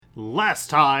Last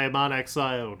time on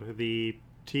Exiled, the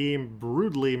team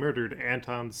brutally murdered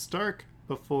Anton Stark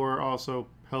before also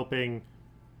helping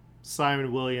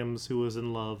Simon Williams, who was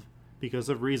in love because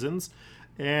of reasons,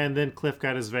 and then Cliff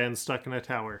got his van stuck in a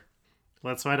tower.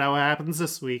 Let's find out what happens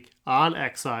this week on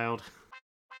Exiled.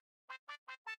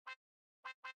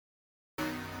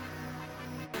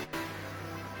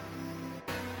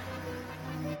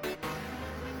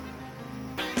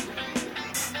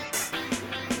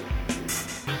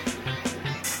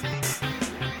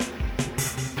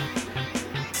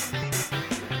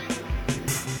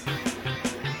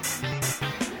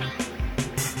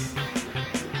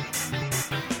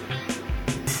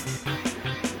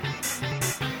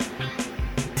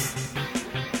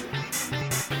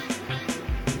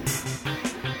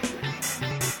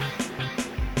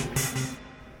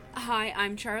 Hi,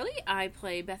 I'm Charlie. I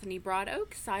play Bethany Broadoak,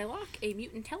 Psylocke, a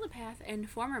mutant telepath and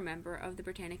former member of the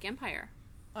Britannic Empire.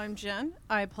 I'm Jen.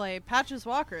 I play Patches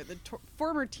Walker, the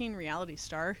former teen reality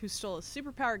star who stole a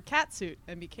superpowered cat suit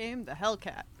and became the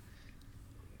Hellcat.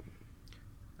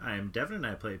 I'm Devin, and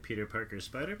I play Peter Parker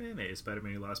Spider-Man, a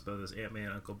Spider-Man who lost both his Aunt May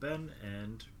and Uncle Ben,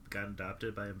 and got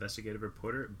adopted by investigative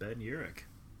reporter Ben Urich.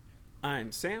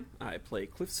 I'm Sam. I play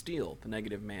Cliff Steele, the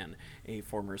Negative Man, a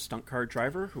former stunt car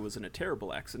driver who was in a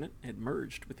terrible accident and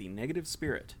merged with the Negative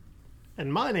Spirit.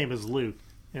 And my name is Luke,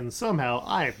 and somehow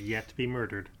I have yet to be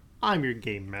murdered. I'm your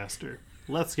game master.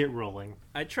 Let's get rolling.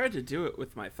 I tried to do it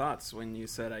with my thoughts when you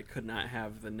said I could not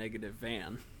have the negative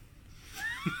van.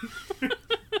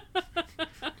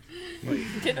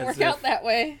 Didn't work out that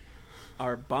way.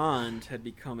 Our bond had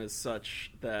become as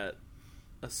such that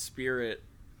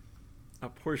a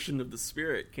portion of the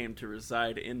spirit came to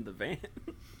reside in the van.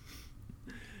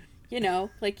 You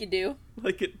know, like you do.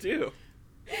 Like it do.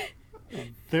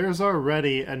 There's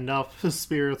already enough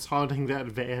spirits haunting that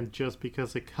van just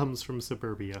because it comes from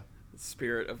suburbia. The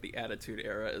spirit of the Attitude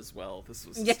Era as well. This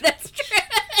was Yeah, that's true.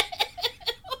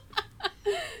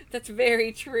 That's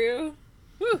very true.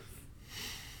 Whew.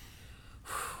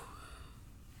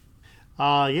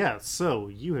 Yeah, so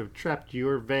you have trapped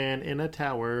your van in a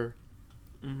tower.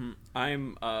 Mm-hmm.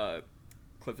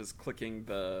 Cliff is clicking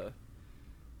the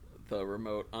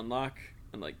remote unlock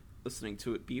and, like, listening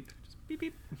to it beep. Just beep,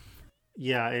 beep.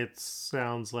 Yeah, it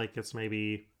sounds like it's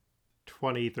maybe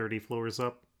 20, 30 floors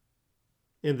up.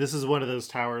 And this is one of those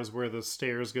towers where the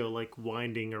stairs go, like,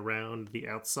 winding around the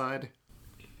outside.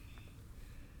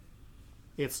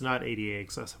 It's not ADA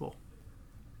accessible.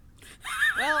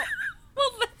 Well,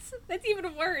 that's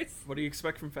even worse. What do you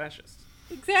expect from fascists?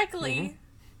 Exactly. Mm-hmm.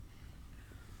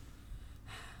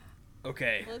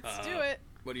 Okay. let's do it.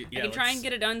 What do you? I can try and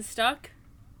get it unstuck.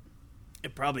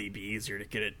 It'd probably be easier to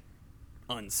get it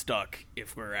unstuck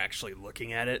if we're actually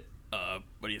looking at it.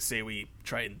 What do you say we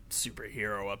try and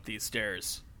superhero up these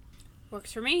stairs?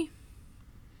 Works for me.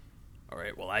 All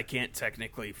right. Well, I can't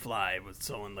technically fly. Would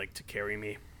someone like to carry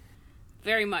me?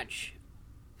 Very much.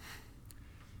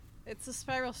 It's a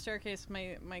spiral staircase.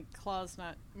 My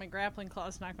grappling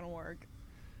claw's not going to work.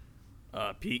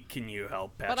 Pete, can you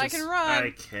help Patches? But I can run.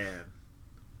 I can.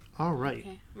 All right.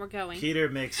 Okay, we're going. Peter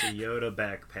makes a Yoda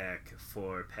backpack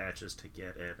for Patches to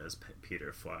get in as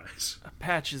Peter flies.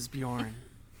 Patches, Bjorn.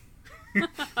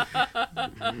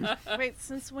 Wait,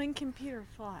 since when can Peter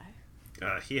fly?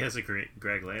 He has a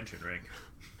Greg Lantern ring.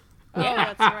 Oh,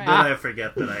 that's right. But I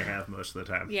forget that I have most of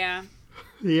the time. Yeah.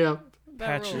 Yeah.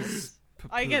 That Patches. rules.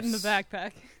 I get in the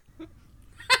backpack.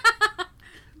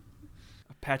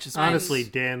 Patches. Honestly,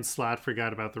 Dan Slott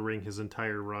forgot about the ring his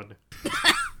entire run.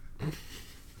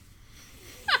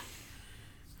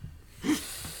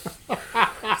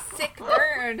 Sick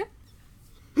bird.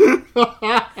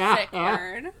 Sick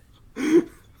bird. You're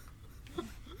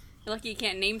lucky you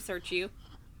can't name search you.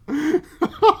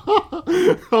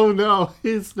 Oh no,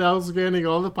 he's now scanning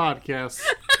all the podcasts.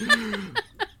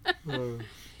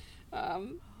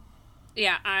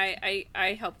 Yeah,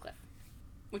 I help Cliff,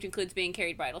 which includes being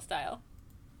carried bridal style.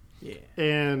 Yeah.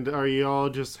 And are you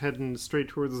all just heading straight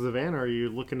towards the van, or are you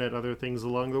looking at other things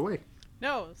along the way?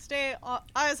 No, stay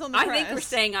eyes on the I prize. think we're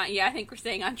staying on. Yeah, I think we're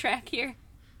staying on track here.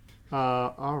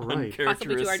 All right.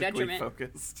 Possibly to our Uncharacteristically detriment.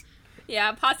 focused.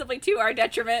 Yeah, possibly to our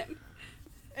detriment.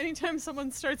 Anytime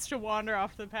someone starts to wander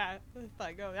off the path,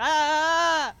 I go,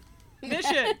 ah!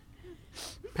 Mission!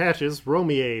 Patches, roll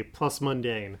me a plus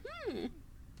mundane.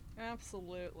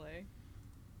 Absolutely.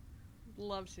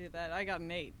 Love to do that. I got an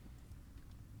 8.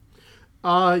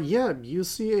 Yeah, you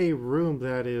see a room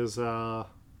that is,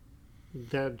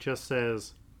 that just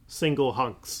says single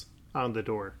hunks on the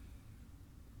door.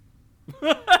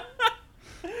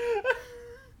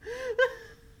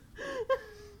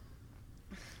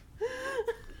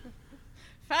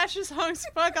 Fascist hunks,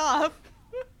 fuck off.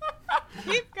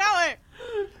 Keep going.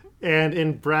 And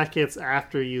in brackets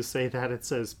after you say that, it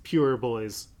says pure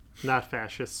boys, not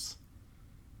fascists.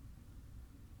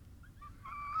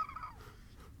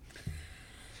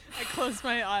 I close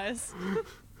my eyes.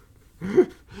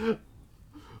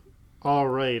 All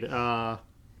right.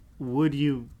 Would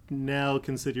you now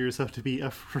consider yourself to be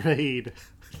afraid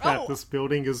that this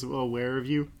building is aware of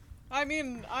you? I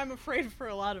mean, I'm afraid for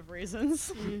a lot of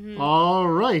reasons. All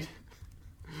right.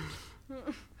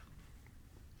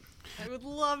 I would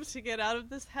love to get out of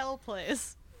this hell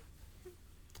place.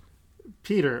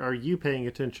 Peter, are you paying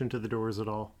attention to the doors at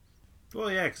all?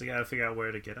 Well, yeah, because I gotta figure out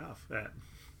where to get off at.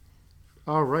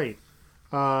 All right.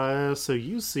 So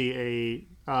you see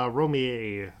roll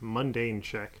me a mundane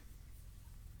check.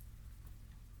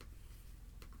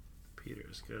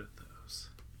 Peter's good at those.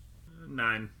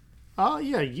 9.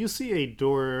 Yeah, you see a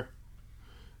door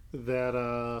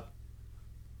that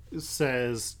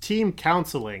says team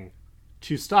counseling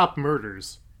to stop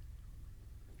murders.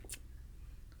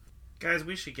 Guys,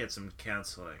 we should get some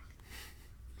counseling.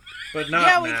 But not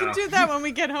Yeah, now. we can do that when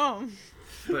we get home.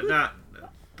 But not...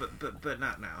 But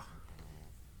not now.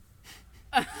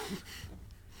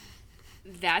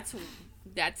 That's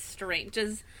strange.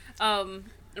 I'm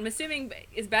assuming,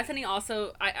 is Bethany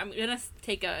also... I'm gonna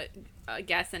take a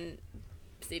guess and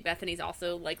see Bethany's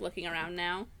also, like, looking around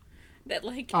now. That,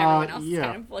 like, everyone else is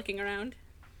kind of looking around.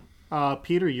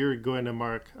 Peter, you're going to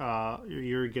mark...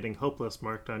 you're getting hopeless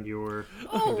marked on your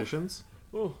conditions.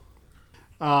 Oh.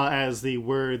 As the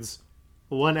words,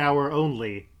 1 hour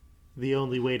only, the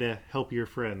only way to help your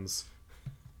friends,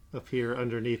 appear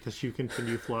underneath as you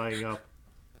continue flying up.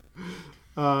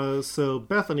 So,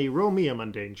 Bethany, roll me a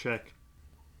mundane check.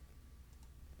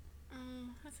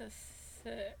 That's a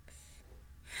 6.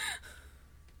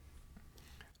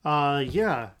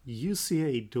 Yeah, you see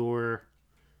a door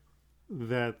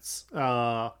that's,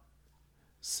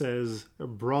 says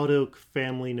Broad Oak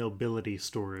Family Nobility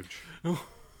Storage.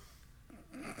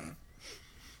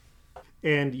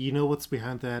 And you know what's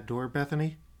behind that door,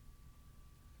 Bethany?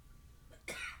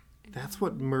 That's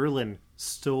what Merlin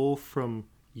stole from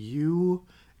you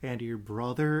and your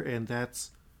brother, and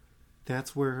that's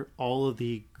where all of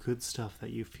the good stuff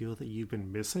that you feel that you've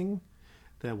been missing,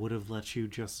 that would have let you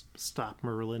just stop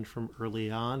Merlin from early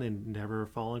on and never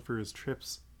fallen for his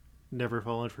tricks,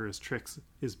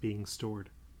 is being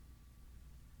stored.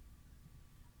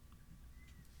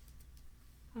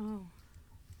 Oh.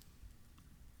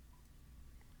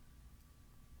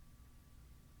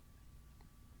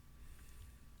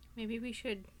 Maybe we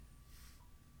should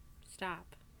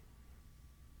stop.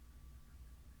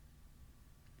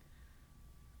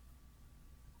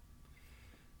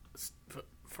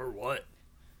 For what?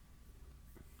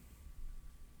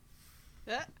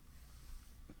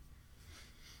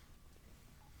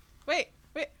 Wait.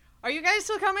 Are you guys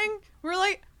still coming? We're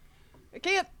late. I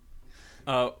can't.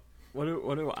 What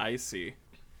do I see,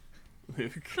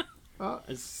 Luke? I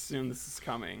assume this is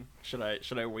coming. Should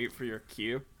I wait for your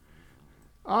cue?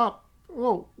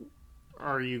 Well,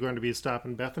 are you going to be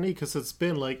stopping Bethany? Because it's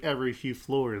been like every few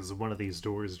floors, one of these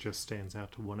doors just stands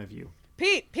out to one of you.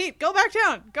 Pete, go back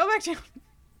down.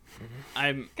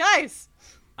 Guys.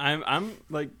 I'm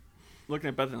like looking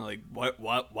at Bethany like, what?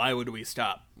 Why would we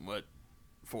stop? What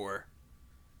for?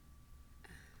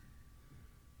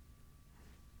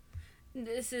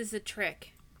 This is a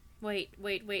trick. Wait.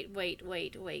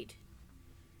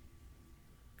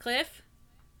 Cliff?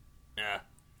 Yeah.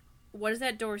 What does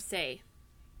that door say?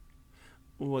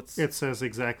 It says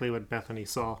exactly what Bethany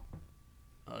saw.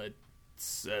 It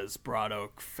says Broad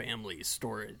Oak Family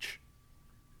Storage.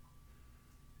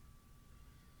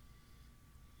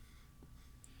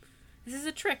 This is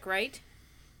a trick, right?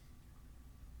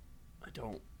 I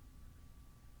don't...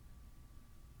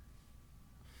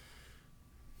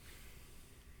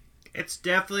 It's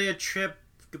definitely a trip,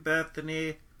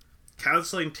 Bethany.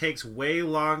 Counseling takes way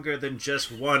longer than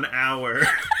just 1 hour.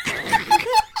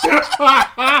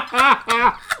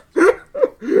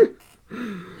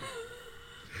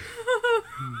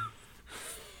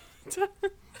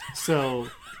 So,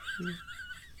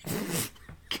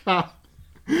 God.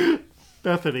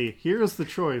 Bethany, here's the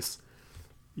choice.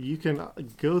 You can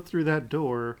go through that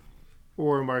door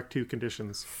or mark 2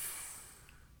 conditions.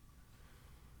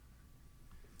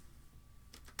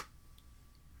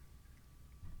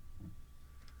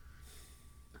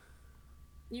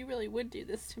 You really would do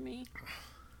this to me.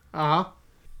 Uh-huh.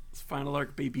 It's final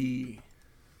arc, baby.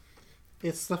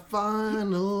 It's the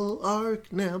final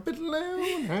arc now, below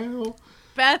now.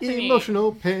 Bethany.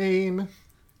 Emotional pain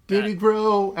did it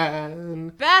grow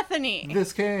and Bethany.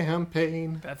 this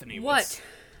campaign. Bethany, What?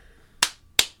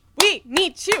 We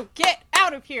need to get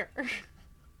out of here.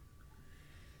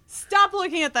 Stop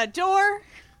looking at that door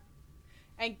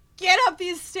and get up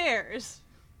these stairs.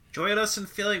 Join us in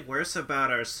feeling worse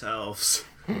about ourselves.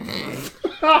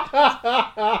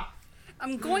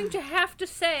 I'm going to have to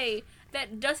say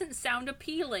that doesn't sound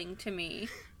appealing to me.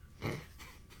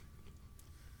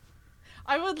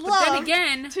 I would But love then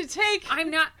again, to take... I'm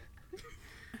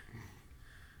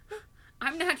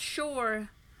not sure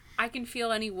I can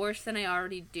feel any worse than I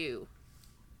already do.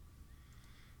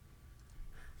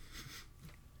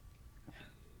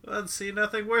 Let's see,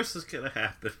 nothing worse is gonna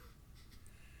happen.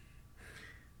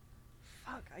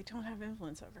 Fuck, I don't have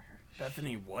influence over her.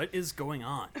 Bethany, what is going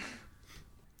on?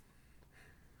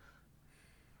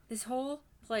 This whole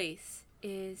place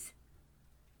is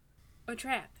a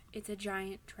trap. It's a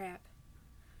giant trap.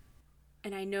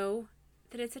 And I know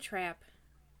that it's a trap,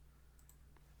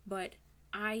 but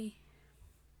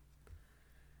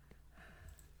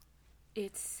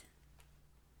it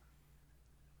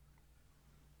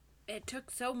took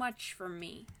so much from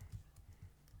me.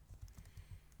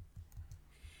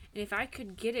 And if I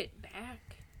could get it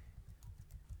back,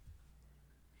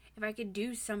 if I could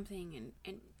do something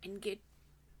and get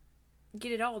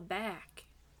it all back,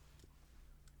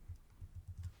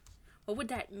 what would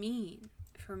that mean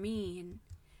for me and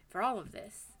for all of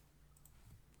this?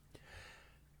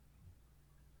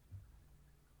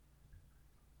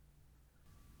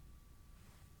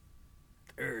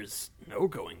 There's no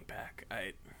going back.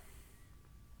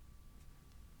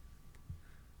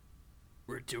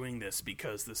 We're doing this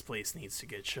because this place needs to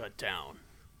get shut down.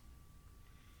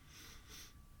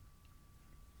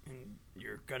 And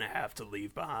you're gonna have to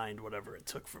leave behind whatever it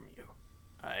took from you.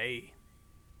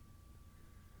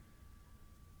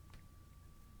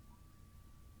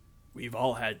 We've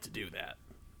all had to do that.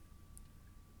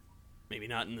 Maybe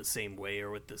not in the same way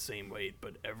or with the same weight,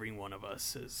 but every one of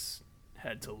us has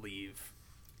had to leave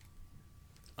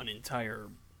an entire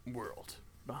world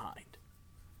behind.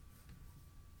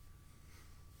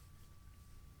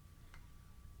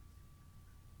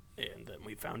 And then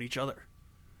we found each other.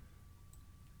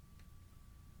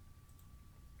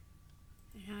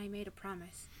 And I made a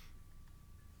promise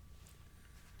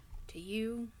to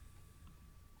you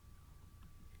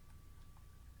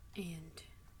and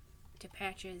to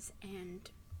Patches and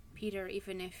Peter,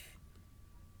 even if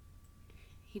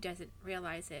he doesn't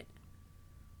realize it.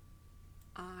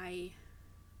 I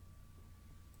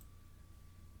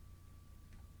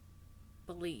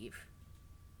believe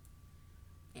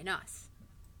in us.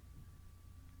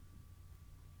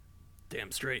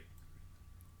 Damn straight.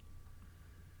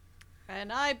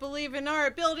 And I believe in our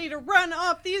ability to run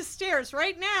up these stairs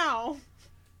right now.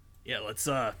 Yeah, let's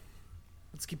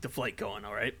keep the flight going,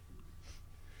 all right?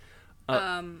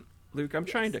 Luke, I'm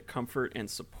Yes. trying to comfort and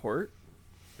support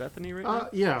Bethany right now.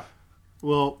 Yeah.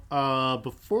 Well,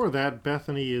 before that,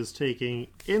 Bethany is taking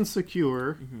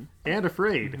Insecure and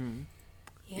Afraid.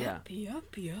 Yep. Yeah,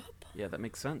 that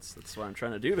makes sense. That's why I'm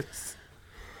trying to do this.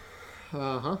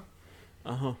 Uh-huh.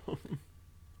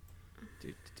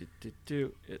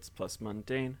 It's plus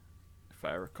mundane. If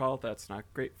I recall, that's not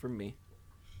great for me.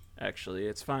 Actually,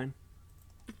 it's fine.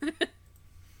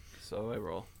 So I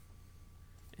roll.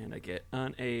 And I get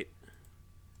an 8.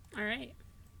 All right.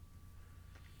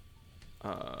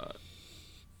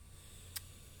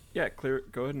 Yeah, clear.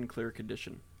 Go ahead and clear a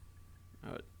condition.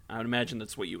 I would imagine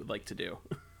that's what you would like to do.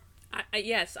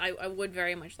 Yes, I would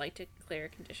very much like to clear a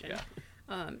condition. Yeah.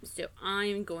 So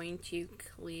I'm going to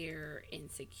clear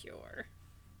Insecure.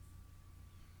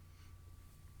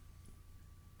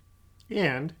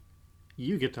 And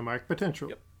you get to mark potential.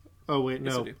 Yep. Oh, wait,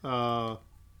 Yes, I no. do.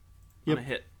 Yep. On a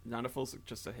hit. Not a full,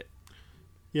 just a hit.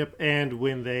 Yep, and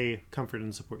when they comfort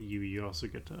and support you, you also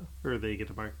get to, or they get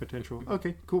to mark potential.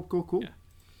 Okay, cool.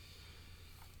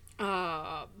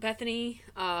 Yeah. Bethany,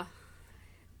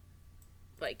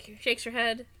 shakes her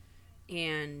head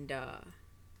and,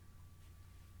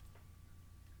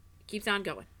 keeps on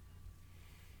going.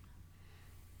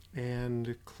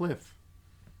 And Cliff,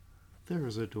 there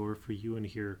is a door for you in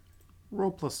here.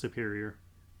 Roll plus superior.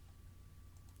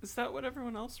 Is that what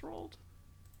everyone else rolled?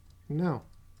 No.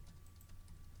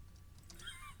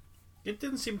 It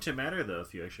didn't seem to matter, though,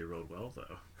 if you actually rolled well,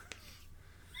 though.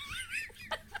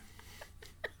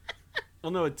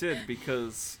 Well, no, it did,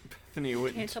 because Bethany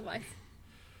wouldn't. Cancel life.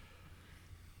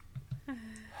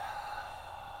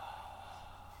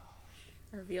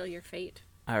 Reveal your fate.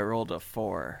 I rolled a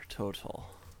 4 total.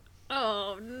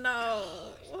 Oh, no.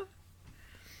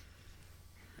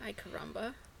 Ay,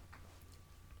 caramba.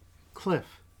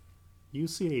 Cliff, you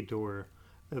see a door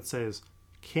that says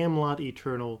Camelot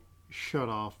Eternal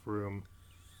Shut-Off Room.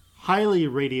 Highly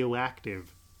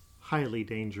radioactive. highly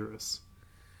dangerous.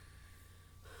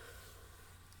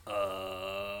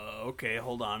 Okay,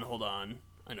 hold on.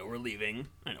 I know we're leaving,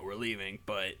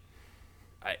 but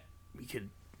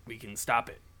we can stop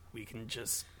it. We can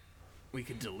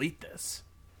delete this.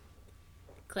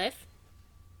 Cliff?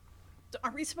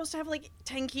 Are we supposed to have, like,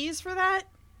 10 keys for that?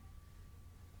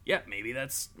 Yeah, maybe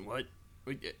that's what...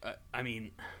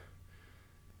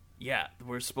 yeah,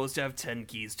 we're supposed to have 10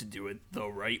 keys to do it the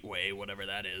right way, whatever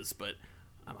that is, but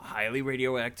I'm a highly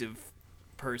radioactive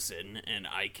person, and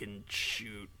I can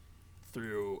shoot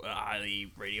through a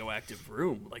highly radioactive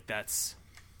room. Like, that's...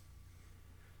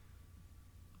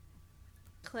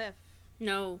 Cliff.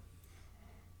 No.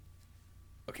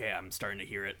 Okay, I'm starting to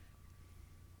hear it.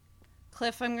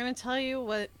 Cliff, I'm going to tell you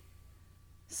what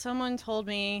someone told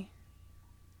me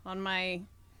on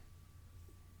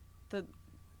the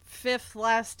 5th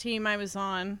last team I was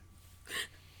on.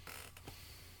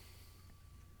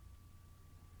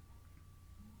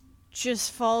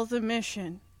 Just follow the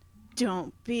mission.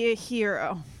 Don't be a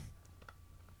hero.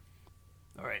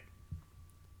 All right.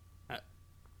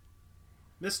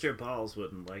 Mr. Balls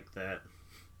wouldn't like that.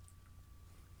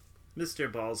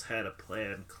 Mr. Balls had a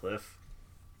plan, Cliff.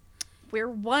 We're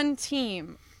one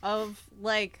team of,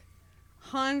 like,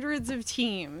 hundreds of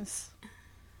teams.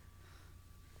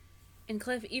 And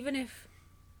Cliff, even if...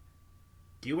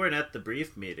 You weren't at the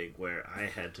brief meeting where I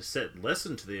had to sit and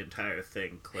listen to the entire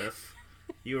thing, Cliff.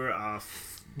 You were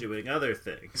off doing other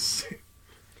things.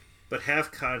 But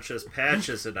half-conscious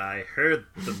Patches and I heard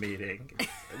the meeting.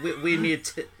 We need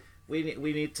to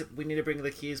bring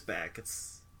the keys back.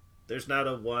 There's not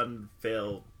a one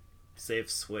fail-safe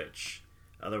switch.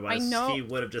 Otherwise, he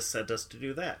would have just sent us to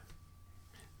do that.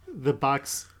 The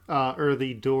box, or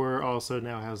the door also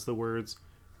now has the words,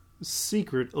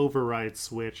 "Secret override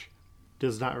switch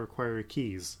does not require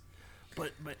keys."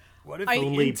 But what if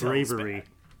only intel's bravery? bad?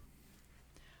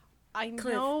 I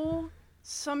Cliff. know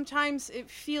sometimes it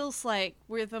feels like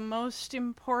we're the most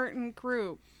important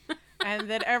group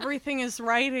and that everything is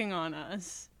riding on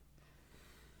us.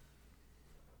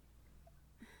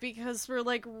 Because we're,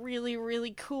 like, really,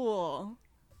 really cool.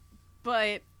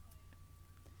 But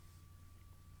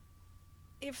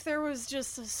if there was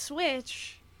just a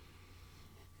switch,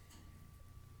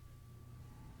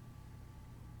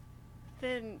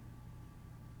 then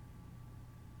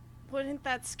wouldn't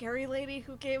that scary lady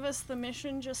who gave us the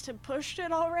mission just have pushed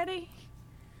it already?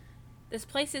 This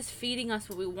place is feeding us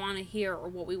what we want to hear or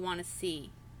what we want to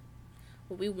see.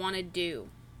 What we want to do.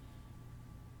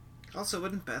 Also,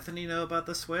 wouldn't Bethany know about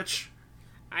the switch?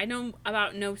 I know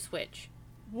about no switch.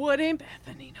 Wouldn't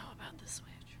Bethany know about the switch?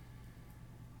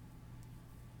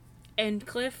 And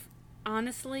Cliff,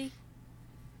 honestly,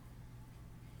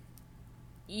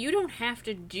 you don't have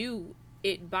to do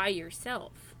it by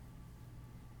yourself.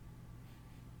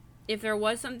 If there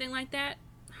was something like that,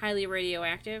 highly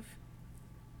radioactive,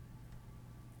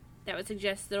 that would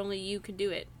suggest that only you could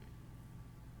do it.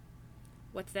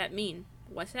 What's that mean?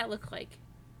 What's that look like?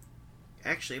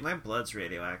 Actually, my blood's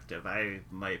radioactive. I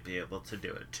might be able to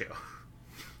do it too.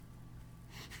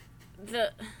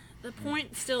 The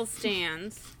point still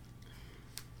stands.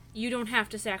 You don't have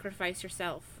to sacrifice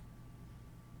yourself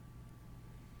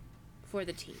for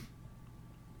the team.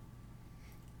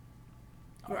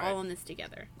 We're all in this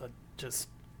together. Just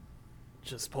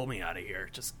pull me out of here.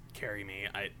 Just carry me.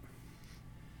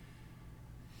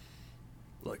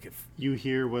 Look, if You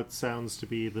hear what sounds to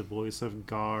be the voice of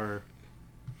Gar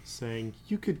saying,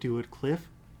 "You could do it, Cliff.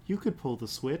 You could pull the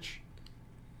switch."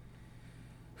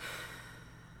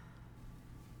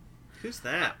 Who's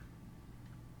that?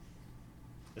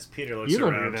 As Peter looks You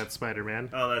don't around. hear that, Spider-Man.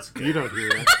 Oh, that's good. You don't hear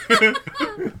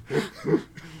that.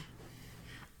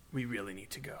 we really need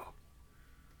to go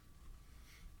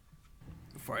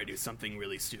before I do something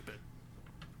really stupid.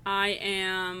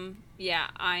 I'm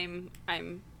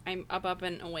up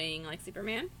and awaying like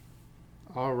Superman.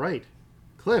 All right.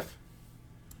 Cliff,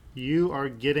 you are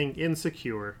getting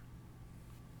insecure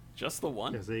Just the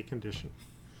one? as a condition.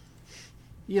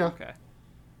 Yeah. Okay.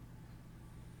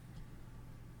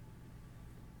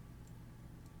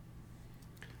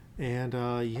 And,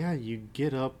 you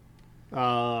get up.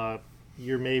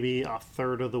 You're maybe a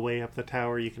third of the way up the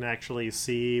tower. You can actually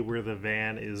see where the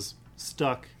van is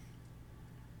stuck.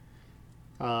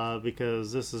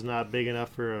 Because this is not big enough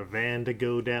for a van to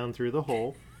go down through the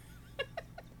hole.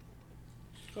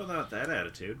 Well, not that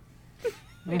attitude.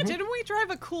 Wait, didn't we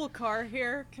drive a cool car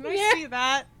here? Can I see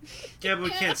that? Yeah, but we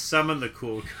can't summon the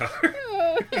cool car.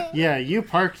 Yeah, you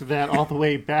parked that all the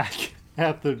way back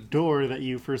at the door that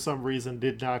you, for some reason,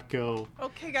 did not go.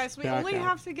 Okay, guys, we Back only up.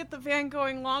 have to get the van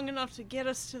going long enough to get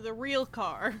us to the real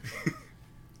car.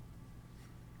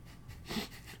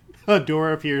 A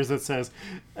door appears that says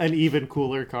an even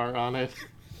cooler car on it.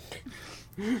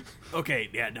 Okay,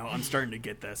 yeah, no, I'm starting to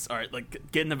get this. All right,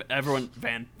 like, get in the... Everyone,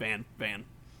 van.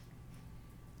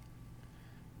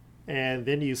 And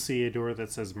then you see a door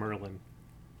that says Merlin.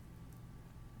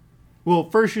 Well,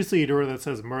 first you see a door that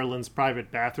says Merlin's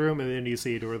private bathroom, and then you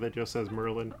see a door that just says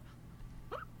Merlin.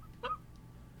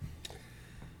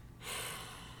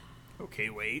 Okay,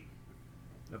 wait.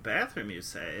 A bathroom, you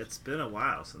say? It's been a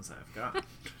while since I've gone.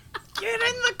 Get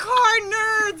in the car,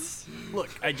 nerds! Look,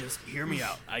 hear me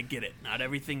out. I get it. Not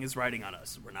everything is riding on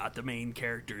us. We're not the main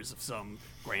characters of some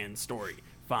grand story.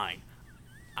 Fine.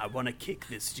 I want to kick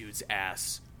this dude's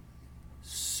ass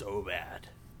so bad.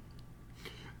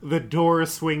 The door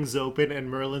swings open, and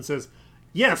Merlin says,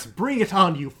 "Yes, bring it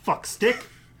on, you fuckstick!"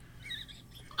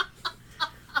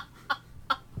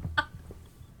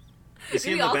 Is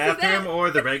he in We the all said bathroom that.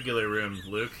 or the regular room,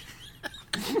 Luke?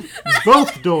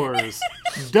 Both doors.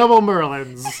 Double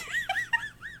Merlins.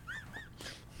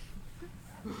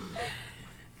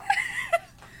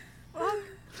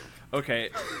 Okay,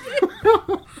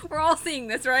 We're all seeing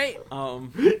this, right?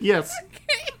 Yes.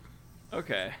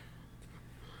 okay.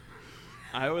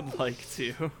 I would like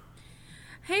to...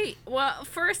 Hey, well,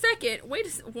 for a second, wait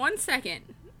 1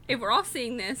 second. If we're all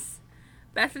seeing this,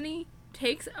 Bethany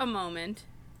takes a moment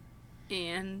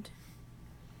and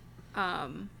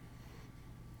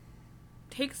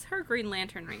takes her Green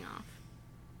Lantern ring off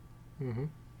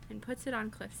and puts it on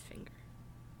Cliff's finger.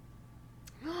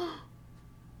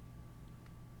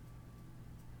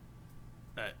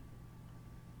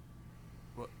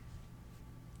 What?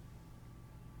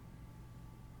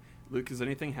 Luke, is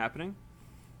anything happening?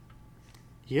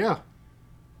 Yeah.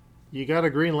 You got a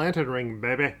Green Lantern ring,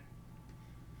 baby.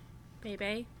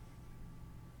 Baby.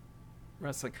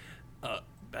 Wrestling.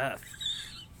 Beth.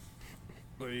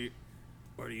 What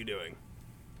are you doing?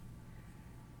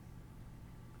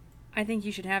 I think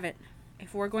you should have it.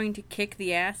 If we're going to kick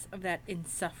the ass of that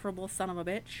insufferable son of a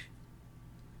bitch,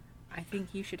 I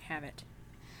think you should have it.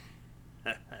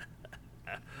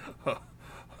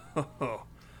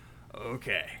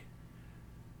 Okay.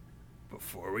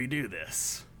 Before we do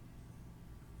this,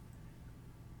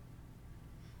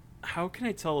 how can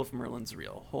I tell if Merlin's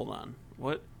real? Hold on.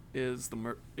 What is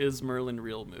is Merlin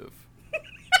real move?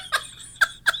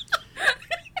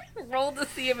 Roll to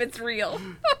see if it's real.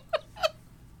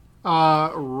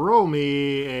 Roll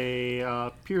me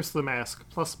a Pierce the Mask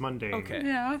plus Mundane. Okay.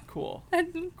 Yeah. Cool.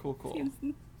 Cool.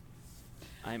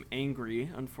 I'm angry,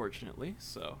 unfortunately,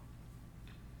 so.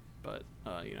 But,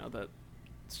 that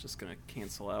it's just gonna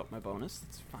cancel out my bonus.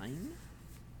 That's fine.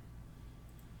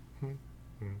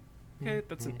 Okay,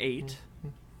 that's an 8.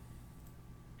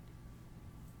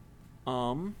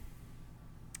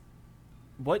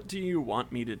 What do you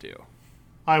want me to do?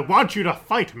 I want you to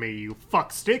fight me, you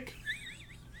fuckstick.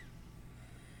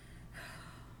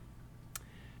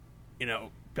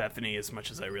 Bethany, as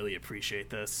much as I really appreciate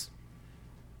this,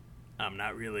 I'm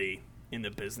not really in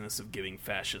the business of giving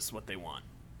fascists what they want.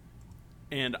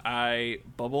 And I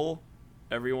bubble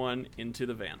everyone into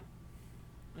the van.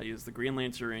 I use the Green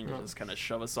Lantern ring to just kind of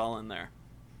shove us all in there.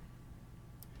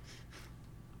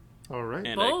 All right.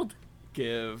 And Bold. I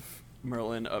give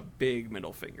Merlin a big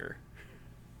middle finger.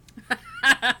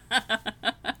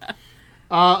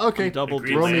 Okay. Double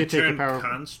Green roll me to take a Lantern power.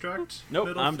 construct? Nope,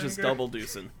 middle I'm just finger? double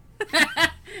deucing.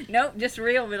 Nope, just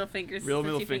real middle fingers. Real That's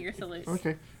middle your fin- finger salute.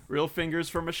 Okay. Real fingers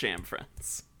for my sham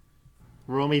friends.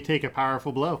 Roll me take a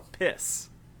powerful blow. Piss.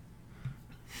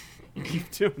 You keep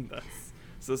doing this.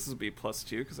 So this will be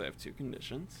 +2 because I have 2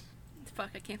 conditions. Fuck,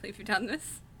 I can't believe you've done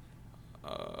this.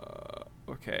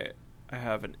 Okay, I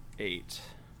have an 8.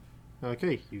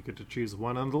 Okay, you get to choose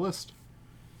one on the list.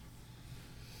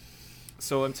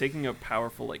 So I'm taking a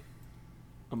powerful,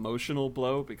 emotional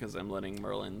blow because I'm letting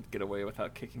Merlin get away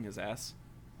without kicking his ass.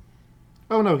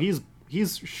 Oh no, he's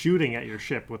shooting at your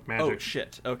ship with magic. Oh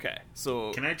shit. Okay.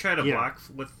 So Can I try to Yeah. block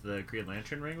with the Green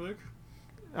Lantern ring, Luke?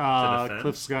 defend?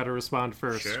 Cliff's got to respond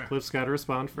first. Sure. Cliff's got to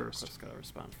respond first. Cliff's got to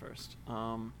respond first.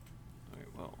 Alright,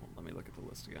 well, let me look at the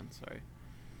list again. Sorry.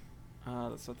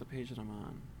 That's not the page that I'm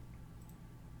on.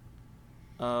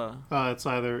 It's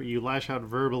either you lash out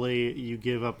verbally, you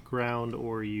give up ground,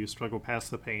 or you struggle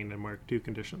past the pain and mark 2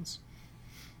 conditions.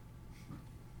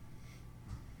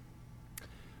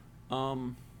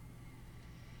 I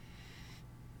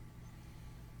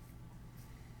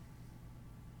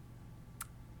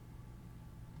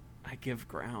give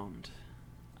ground.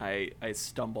 I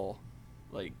stumble.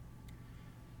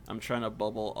 I'm trying to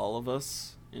bubble all of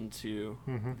us into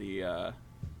the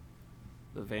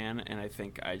van, and I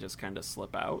think I just kind of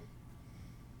slip out.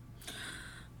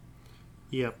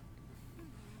 Yep.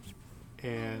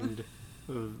 and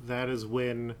that is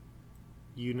when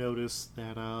you notice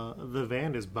that the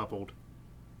van is bubbled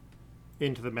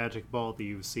into the magic ball that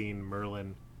you've seen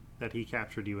Merlin, that he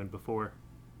captured you in before.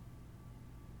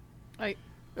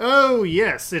 Oh,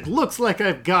 yes, it looks like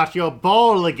I've got your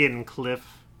ball again,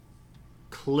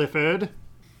 Clifford.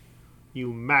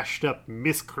 You mashed up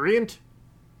miscreant.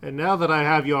 And now that I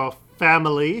have your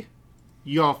family,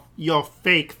 your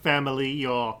fake family,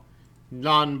 your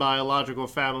non-biological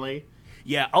family...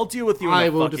 Yeah, I'll deal with you in I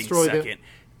a will fucking destroy second.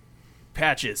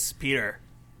 Patches, Peter,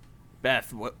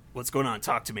 Beth, what's going on?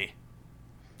 Talk to me.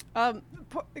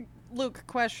 Luke,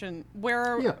 question.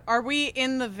 Where Yeah. are we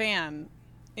in the van?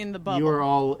 In the bubble? You are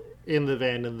all in the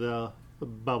van in the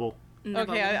bubble. In the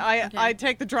Okay, bubble. I Okay.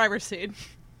 take the driver's seat.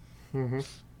 Mm-hmm.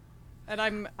 And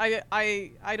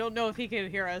I don't know if he can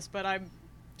hear us, but I'm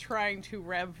trying to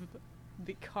rev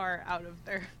the car out of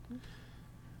there.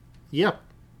 Yep.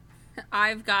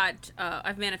 I've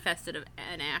manifested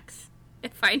an axe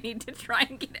if I need to try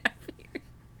and get out of here.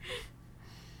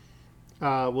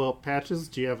 Well, Patches,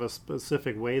 do you have a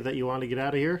specific way that you want to get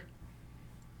out of here?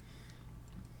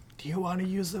 Do you want to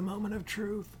use the moment of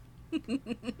truth? I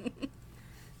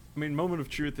mean, moment of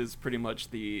truth is pretty much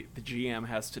the GM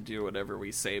has to do whatever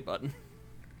we say button.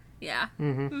 Yeah.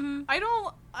 Mm-hmm. I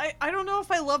don't know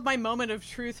if I love my moment of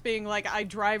truth being like I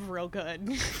drive real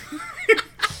good.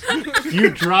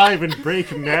 You drive and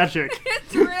break magic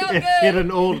It's real and hit good.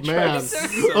 an old man.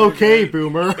 so Okay, good.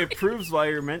 Boomer. It proves why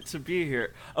you're meant to be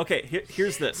here. Okay,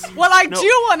 here's this. What I No. do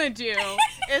want to do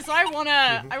is I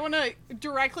want to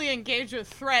directly engage a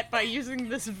threat by using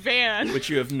this van, Which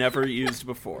you have never used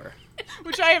before.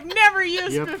 which I have never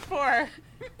used Yep. before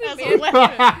as a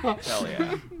weapon. Hell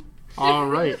yeah. All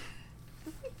right.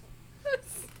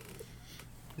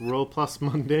 Roll plus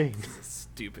mundane.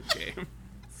 Stupid game.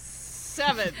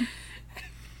 7.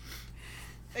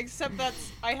 Except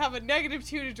I have a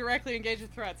 -2 to directly engage a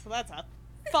threat, so that's a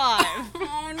 5.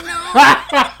 Oh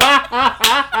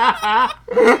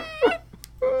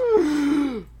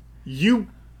no. You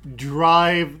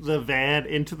drive the van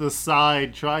into the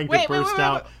side, trying to burst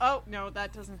out. Oh, no,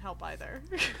 that doesn't help either.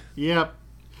 Yep.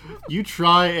 You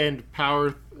try and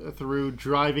power through,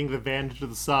 driving the van to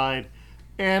the side,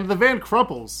 and the van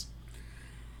crumples.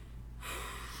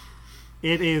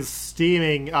 It is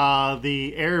steaming.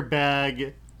 The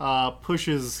airbag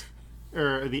pushes,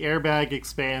 or the airbag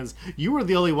expands. You were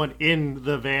the only one in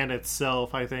the van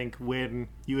itself, I think, when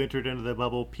you entered into the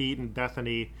bubble. Pete and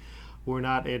Bethany were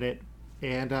not in it.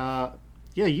 And,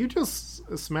 yeah, you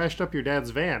just smashed up your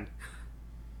dad's van.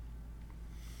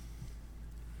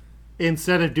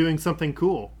 Instead of doing something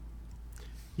cool.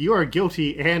 You are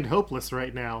guilty and hopeless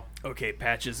right now. Okay,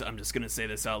 Patches, I'm just gonna say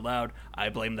this out loud. I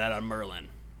blame that on Merlin,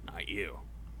 not you.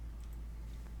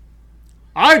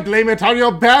 I blame it on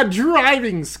your bad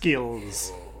driving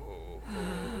skills.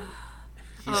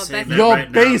 He's Oh, saying Beth- that You're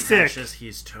right basic. Now, Patches,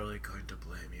 he's totally going to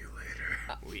blame you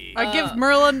later. I give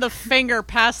Merlin the finger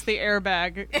past the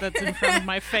airbag that's in front of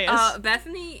my face.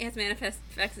 Bethany has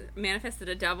manifested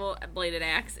a double-bladed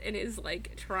axe and is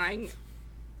like trying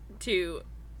to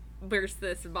burst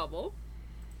this bubble.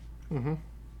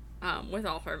 With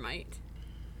all her might.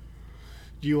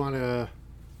 Do you want a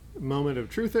moment of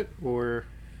truth it, or...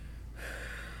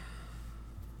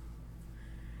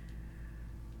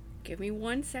 Give me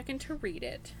 1 second to read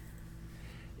it.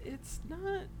 It's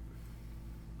not...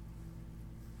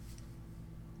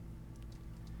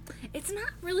 It's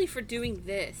not really for doing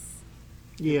this.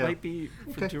 Yeah. Might be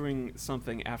for Okay. doing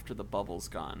something after the bubble's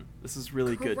gone. This is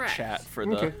really good Correct. chat for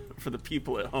Okay. the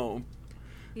people at home.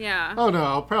 Yeah. Oh, no,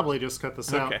 I'll probably just cut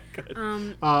this out. Okay,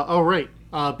 good. Oh, right.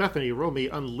 Bethany, roll me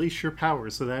Unleash Your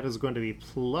Powers, so that is going to be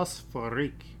plus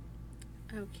Farik.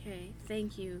 Okay.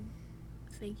 Thank you.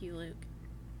 Thank you, Luke.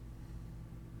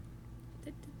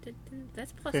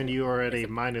 That's plus. And you are at is a it-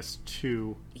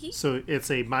 -2, He- so it's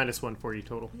a -1 for you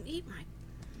total. Eat my.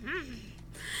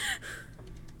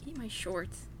 Eat my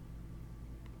shorts.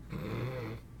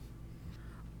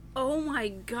 Oh my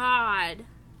god.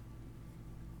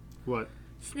 What?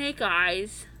 Snake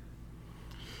eyes.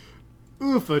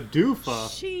 Oofa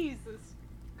doofa. Jesus.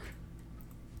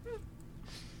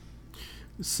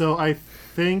 So I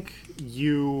think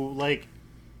you, like,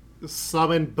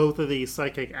 summoned both of these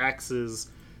psychic axes,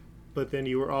 but then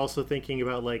you were also thinking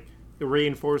about, like,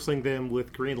 reinforcing them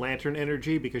with Green Lantern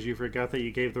energy because you forgot that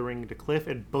you gave the ring to Cliff,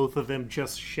 and both of them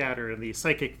just shatter, and the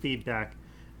psychic feedback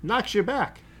knocks you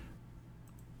back.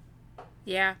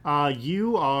 Yeah.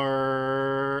 You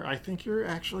are... I think you're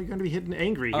actually going to be hitting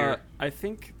angry here. I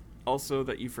think also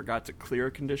that you forgot to clear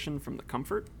a condition from the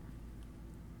comfort.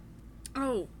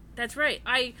 Oh, that's right.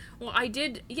 I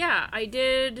did. Yeah, I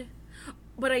did.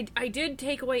 But I did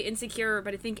take away insecure,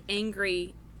 but I think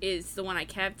angry is the one I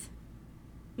kept.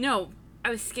 No,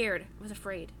 I was scared. I was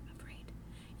afraid.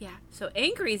 Yeah, so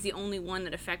angry is the only one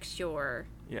that affects your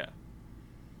Yeah.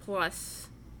 plus.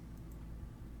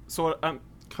 So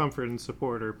Comfort and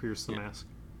support or pierce the mask.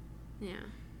 Yeah.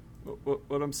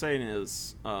 what I'm saying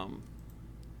is,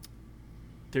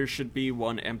 there should be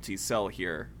one empty cell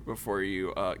here before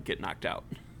you get knocked out.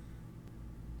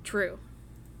 True.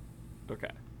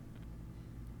 Okay.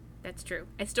 That's true.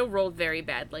 I still rolled very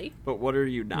badly. But what are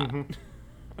you not?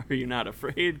 Are you not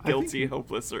afraid, guilty,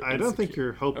 hopeless, or I don't think insecure?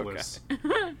 you're hopeless.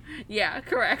 Yeah,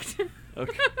 correct.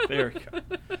 Okay, there we go.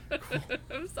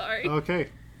 I'm sorry. Okay.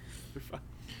 You're fine.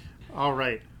 All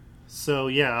right. So,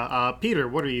 yeah, Peter,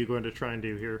 what are you going to try and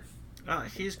do here?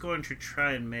 He's going to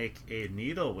try and make a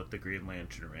needle with the Green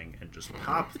Lantern ring and just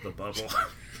pop the bubble.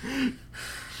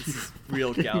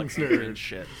 Real galaxy Nerd. brain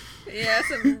shit. Yeah,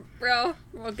 so, bro,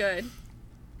 well, good.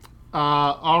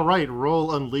 All right,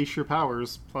 roll Unleash Your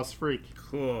Powers plus Freak.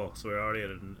 Cool. So we're already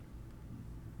at a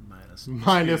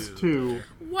Minus 2.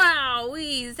 Wow,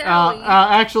 Zowie.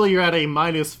 Actually, you're at a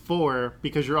 -4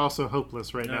 because you're also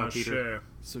hopeless right now, Oh, Peter. sure.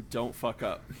 So don't fuck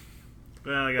up.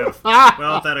 Well, I got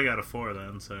well, then I got a 4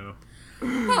 then, so...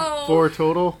 Oh. 4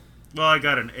 total? Well, I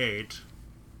got an 8.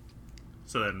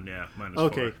 So then, yeah, minus 4.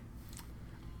 Okay.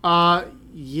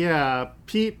 Yeah,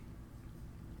 Pete,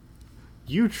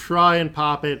 you try and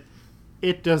pop it.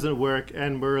 It doesn't work,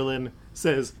 and Merlin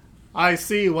says, I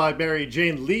see why Mary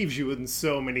Jane leaves you in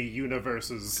so many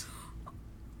universes.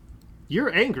 You're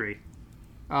angry.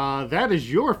 That is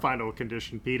your final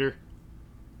condition, Peter.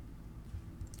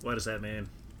 What does that mean?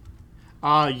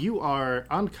 You are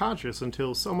unconscious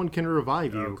until someone can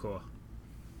revive you. Oh, cool.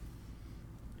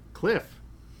 Cliff.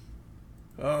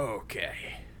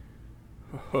 Okay.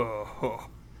 Do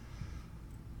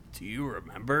you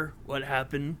remember what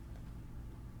happened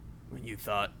when you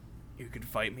thought you could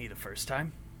fight me the first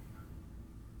time?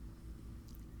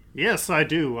 Yes, I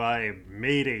do. I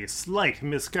made a slight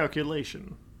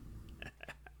miscalculation.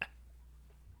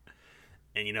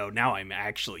 And now I'm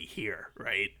actually here,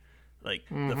 right? Like,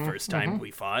 the first time we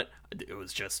fought, it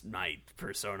was just my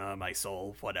persona, my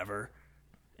soul, whatever.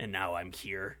 And now I'm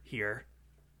here.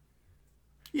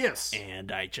 Yes. And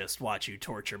I just watch you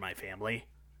torture my family.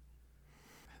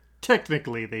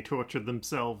 Technically, they tortured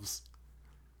themselves.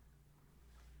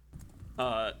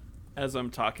 As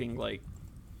I'm talking, like...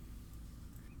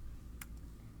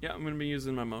 Yeah, I'm going to be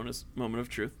using my moment of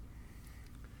truth.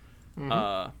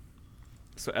 So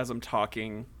as I'm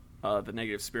talking, the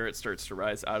negative spirit starts to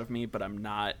rise out of me, but I'm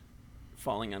not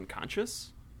falling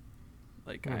unconscious.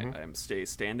 Like, I'm stay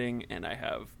standing, and I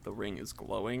have... The ring is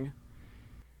glowing.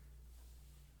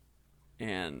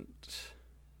 And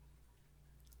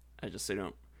I just say,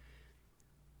 don't...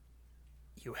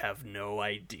 You have no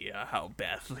idea how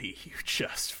badly you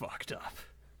just fucked up.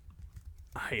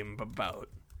 I am about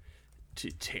to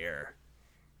tear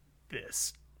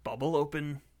this bubble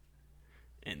open,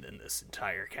 and then this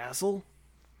entire castle,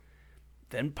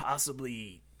 then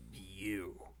possibly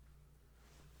you.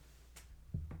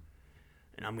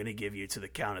 And I'm gonna give you to the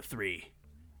count of 3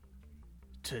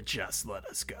 to just let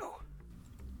us go.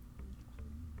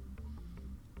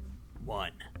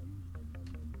 1,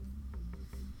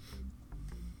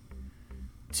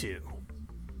 2.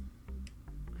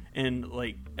 And,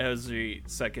 like, as the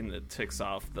second it ticks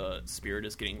off, the spirit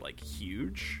is getting, like,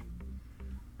 huge.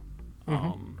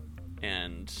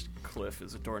 And Cliff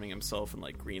is adorning himself in,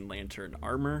 like, Green Lantern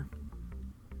armor.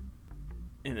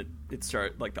 And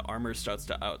the armor starts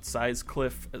to outsize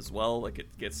Cliff as well. Like,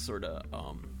 it gets sort of,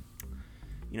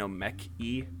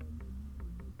 mech-y.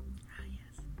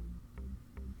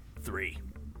 3.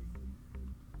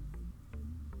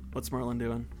 What's Merlin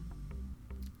doing?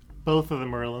 Both of the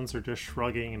Merlins are just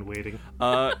shrugging and waiting.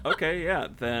 Okay, yeah.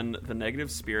 Then the negative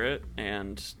spirit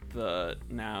and the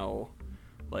now,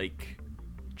 like,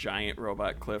 giant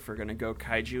robot Cliff are gonna go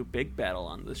kaiju big battle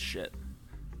on this shit.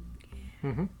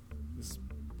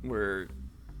 We're...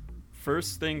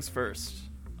 First things first.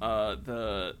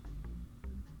 The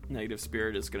negative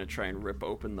spirit is gonna try and rip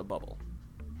open the bubble.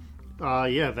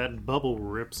 Yeah, that bubble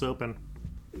rips open.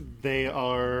 They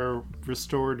are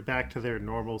restored back to their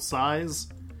normal size.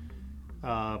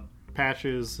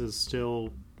 Patches is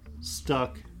still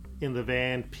stuck in the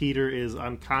van. Peter is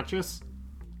unconscious.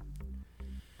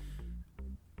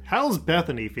 How's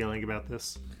Bethany feeling about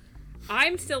this?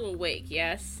 I'm still awake,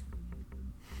 yes.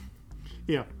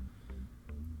 Yeah.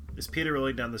 Is Peter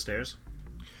rolling down the stairs?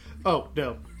 Oh,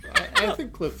 no. I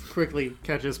think Cliff quickly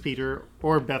catches Peter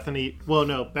or Bethany. Well,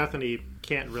 no, Bethany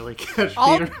can't really catch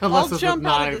Peter unless I'll it's jump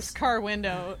with out of knives. this car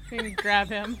window and grab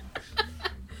him.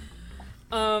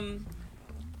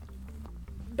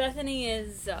 Bethany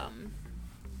is,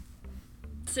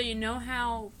 so you know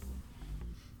how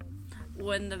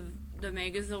when the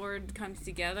Megazord comes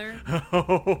together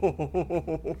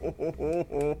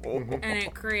and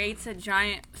it creates a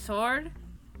giant sword?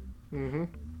 Mm-hmm.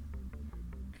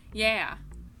 Yeah.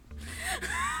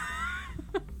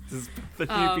 Does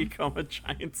Bethany become a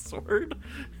giant sword?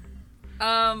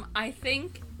 I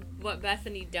think what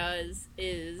Bethany does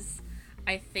is,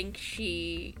 I think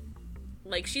she's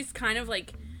kind of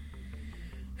like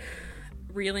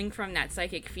reeling from that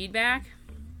psychic feedback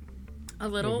a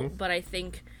little, but I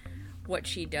think what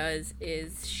she does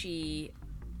is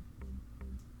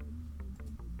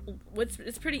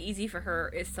it's pretty easy for her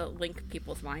is to link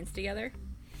people's minds together.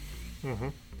 Mm-hmm.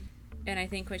 And I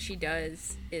think what she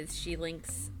does is she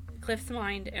links Cliff's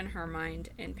mind and her mind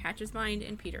and Patch's mind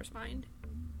and Peter's mind.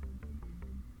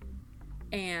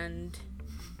 And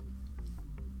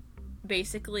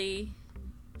basically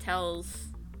tells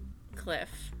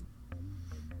Cliff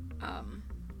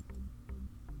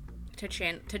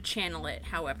to channel it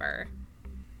however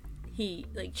he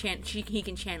he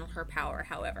can channel her power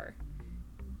however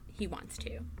he wants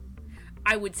to.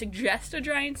 I would suggest a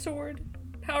giant sword,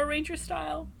 Power Ranger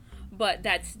style, but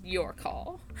that's your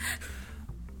call.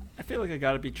 I feel like I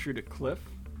gotta be true to Cliff.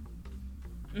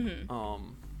 Mm-hmm.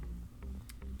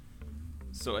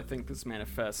 So I think this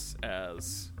manifests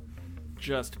as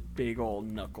just big old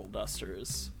knuckle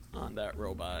dusters on that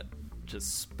robot.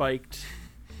 Just spiked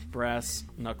brass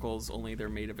knuckles, only they're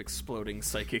made of exploding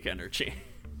psychic energy.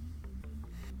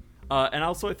 And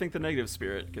also I think the negative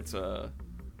spirit gets a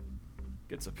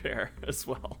pair as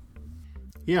well.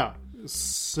 Yeah,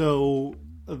 so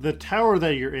the tower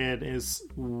that you're in is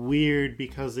weird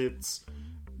because it's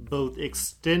both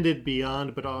extended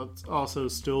beyond, but also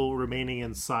still remaining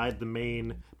inside the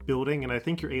main building, and I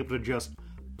think you're able to just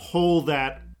pull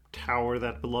that tower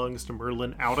that belongs to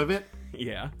Merlin out of it.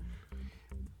 Yeah.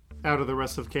 Out of the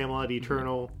rest of Camelot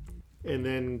Eternal, and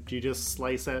then do you just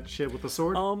slice that shit with a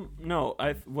sword? No,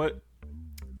 what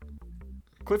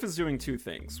Cliff is doing two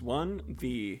things. One,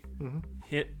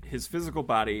 hit his physical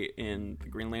body in the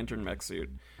Green Lantern mech suit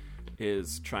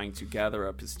is trying to gather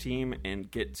up his team and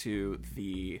get to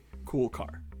the cool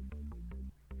car.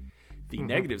 The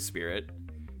negative spirit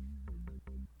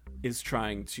is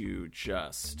trying to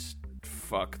just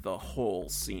fuck the whole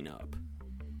scene up.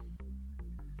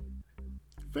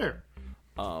 Fair.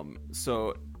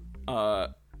 So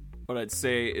what I'd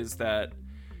say is that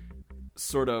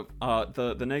sort of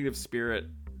the negative spirit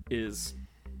is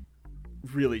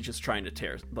really just trying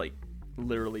to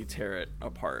literally tear it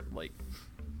apart, like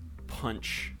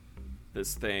punch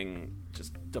this thing,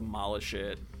 just demolish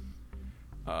it,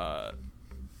 try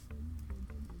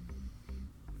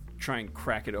and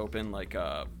crack it open like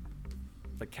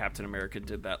Captain America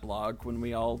did that log when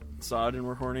we all saw it and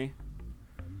were horny.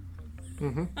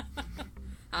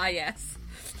 Ah, yes.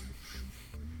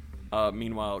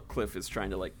 Meanwhile, Cliff is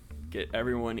trying to get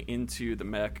everyone into the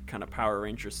mech, kind of Power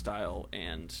Ranger style,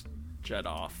 and jet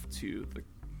off to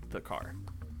the car.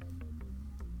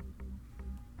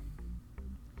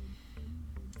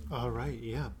 All right,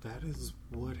 yeah, that is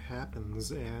what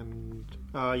happens, and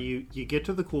you get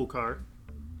to the cool car,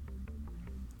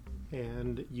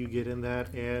 and you get in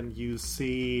that, and you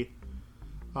see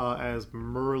as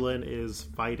Merlin is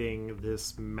fighting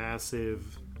this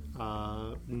massive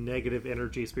negative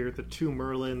energy spirit, the two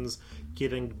Merlins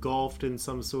get engulfed in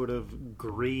some sort of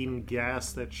green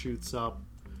gas that shoots up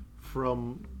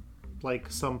from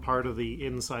some part of the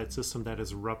inside system that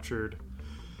is ruptured,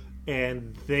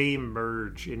 and they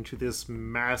merge into this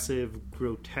massive,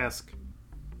 grotesque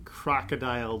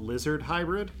crocodile lizard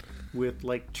hybrid with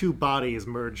two bodies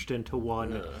merged into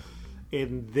one.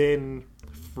 And then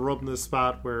from the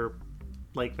spot where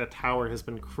the tower has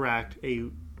been cracked, a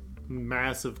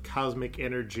massive cosmic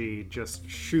energy just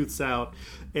shoots out,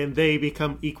 and they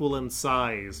become equal in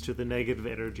size to the negative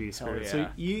energy spirit. Yeah. So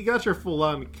you got your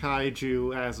full-on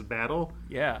kaiju ass battle.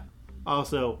 Yeah.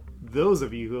 Also, those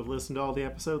of you who have listened to all the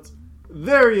episodes,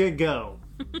 there you go.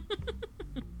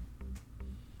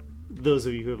 Those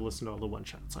of you who have listened to all the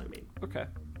one-shots, I mean. Okay.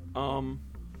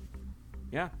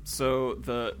 Yeah, so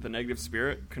the negative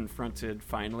spirit, confronted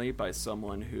finally by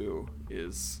someone who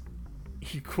is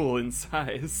equal in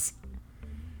size.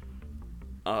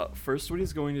 First, what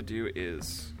he's going to do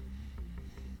is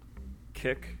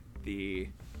kick the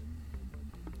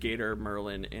Gator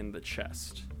Merlin in the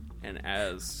chest. And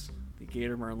as the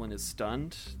Gator Merlin is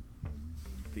stunned,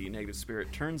 the negative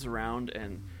spirit turns around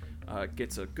and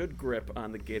gets a good grip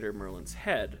on the Gator Merlin's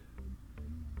head.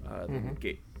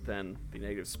 then the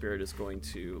negative spirit is going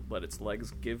to let its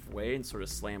legs give way and sort of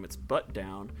slam its butt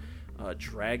down,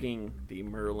 dragging the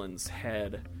Merlin's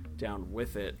head down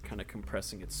with it, kind of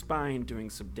compressing its spine, doing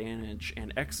some damage,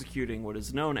 and executing what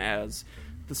is known as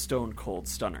the Stone Cold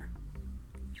Stunner.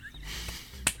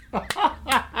 My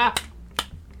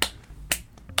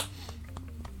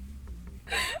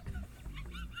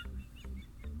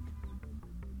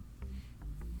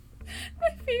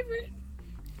favorite.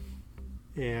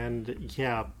 And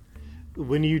yeah,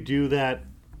 when you do that,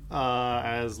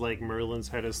 as like Merlin's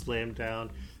head is slammed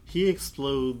down, he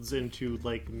explodes into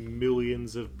like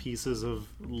millions of pieces of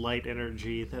light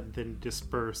energy that then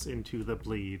disperse into the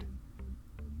bleed.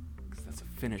 'Cause that's a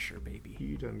finisher, baby.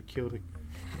 You done killed a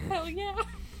Hell yeah.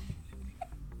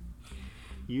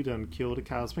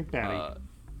 cosmic baddie.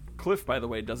 Cliff, by the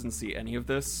way, doesn't see any of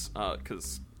this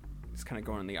because he's kind of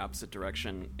going in the opposite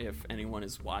direction. If anyone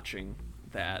is watching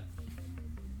that,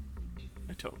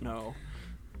 I don't know.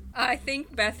 I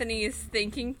think Bethany is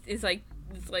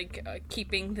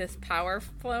keeping this power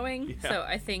flowing. Yeah. So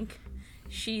I think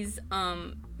she's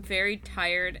very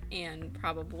tired and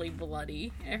probably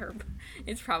bloody.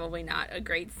 It's probably not a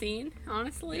great scene,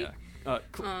 honestly. Yeah.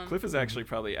 Cliff is actually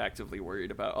probably actively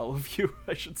worried about all of you,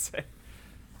 I should say.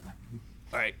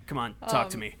 All right, come on, talk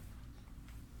to me.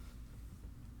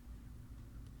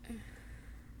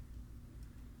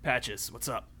 Patches, what's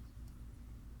up?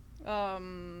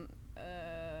 I'm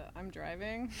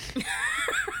driving.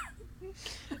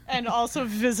 And also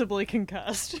visibly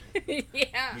concussed.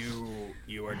 Yeah.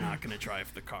 You are not going to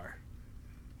drive the car.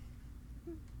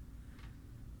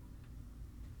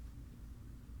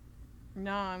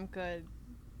 No, I'm good.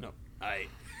 No,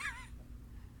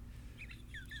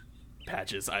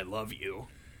 Patches, I love you.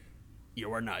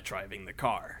 You are not driving the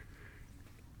car.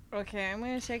 Okay, I'm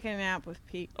gonna take a nap with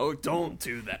Pete. Oh, don't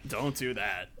do that. Don't do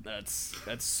that. That's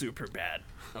super bad.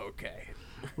 Okay.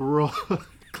 Roll,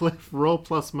 Cliff, roll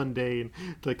plus mundane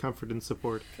to comfort and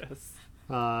support. Yes.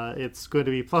 It's going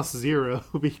to be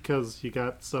 +0 because you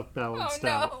got stuff Oh balanced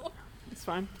out. no. It's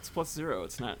fine. It's +0.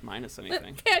 It's not minus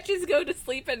anything. Let Patches go to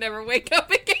sleep and never wake up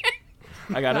again.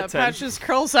 I got a 10. Patches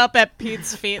curls up at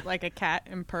Pete's feet like a cat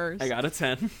and purrs. I got a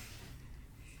 10.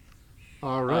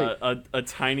 All right. A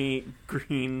tiny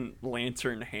green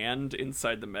lantern hand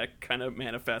inside the mech kind of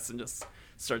manifests and just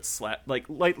starts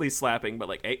lightly slapping, but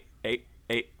like, hey.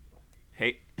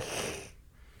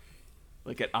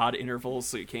 Like at odd intervals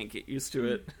so you can't get used to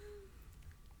it.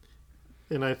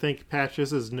 And I think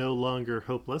Patches is no longer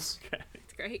hopeless.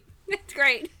 It's great. It's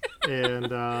great. And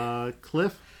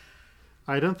Cliff,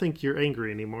 I don't think you're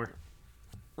angry anymore.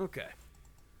 Okay.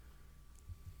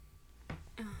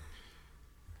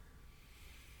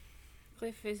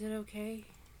 Cliff, is it okay?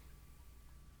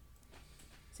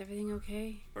 Is everything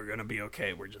okay? We're gonna be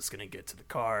okay. We're just gonna get to the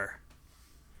car.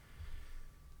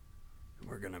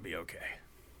 We're gonna be okay.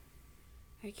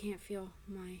 I can't feel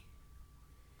my...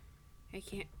 I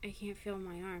can't feel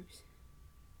my arms.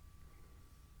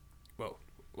 Whoa,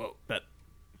 that...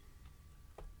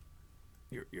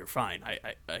 You're fine.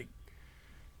 I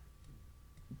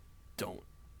don't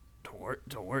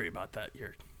worry about that.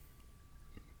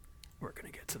 We're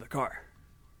gonna get to the car.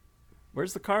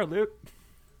 Where's the car, Luke?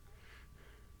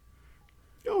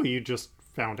 Oh, you just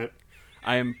found it.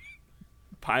 I am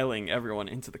piling everyone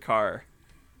into the car.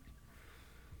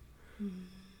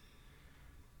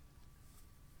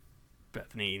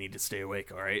 Bethany, you need to stay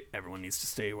awake, alright? Everyone needs to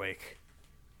stay awake.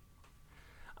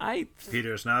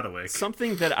 Peter's not awake.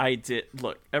 Something that I did...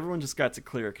 Look, everyone just got to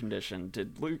clear a condition.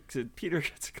 Did Peter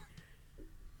get to clear...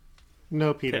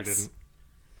 No, Peter Yes.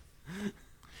 didn't.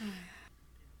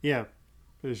 Yeah,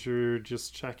 as you're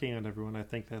just checking on everyone, I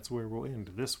think that's where we'll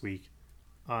end this week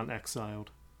on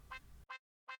Exiled.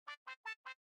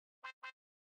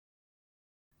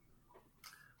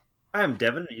 I'm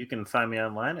Devin. You can find me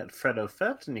online at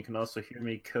FredOFett, and you can also hear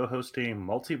me co-hosting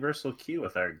Multiversal Q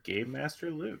with our Game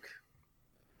Master Luke.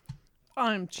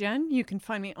 I'm Jen. You can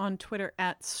find me on Twitter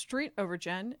at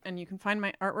StreetOverJen, and you can find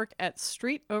my artwork at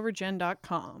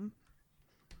StreetOverJen.com.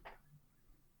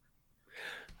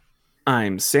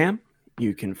 I'm Sam.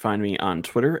 You can find me on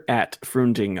Twitter at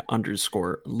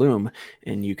Frunding_Loom,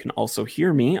 and you can also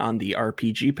hear me on the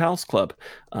RPG Pals Club,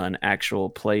 an actual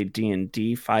play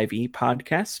D&D 5e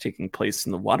podcast taking place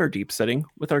in the Waterdeep setting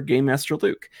with our Game Master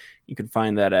Luke. You can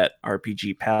find that at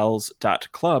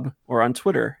rpgpals.club or on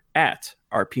Twitter at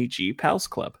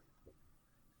rpgpalsclub.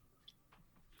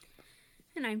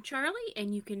 And I'm Charlie,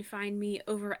 and you can find me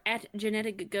over at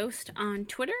Genetic Ghost on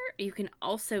Twitter. You can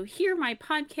also hear my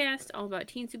podcast all about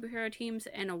teen superhero teams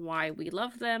and why we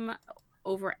love them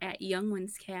over at Young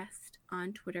Ones Cast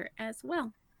on Twitter as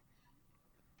well.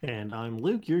 And I'm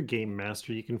Luke, your game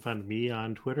master. You can find me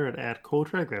on Twitter at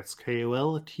Koltreg. That's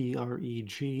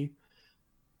KOLTREG.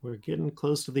 We're getting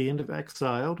close to the end of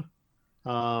Exiled.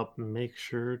 Make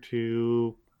sure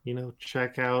to,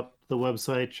 check out the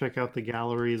website, check out the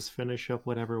galleries, finish up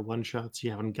whatever one-shots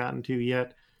you haven't gotten to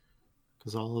yet,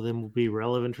 because all of them will be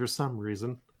relevant for some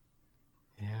reason.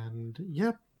 And,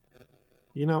 yep,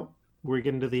 we're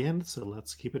getting to the end, so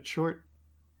let's keep it short.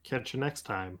 Catch you next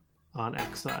time on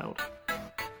Exiled.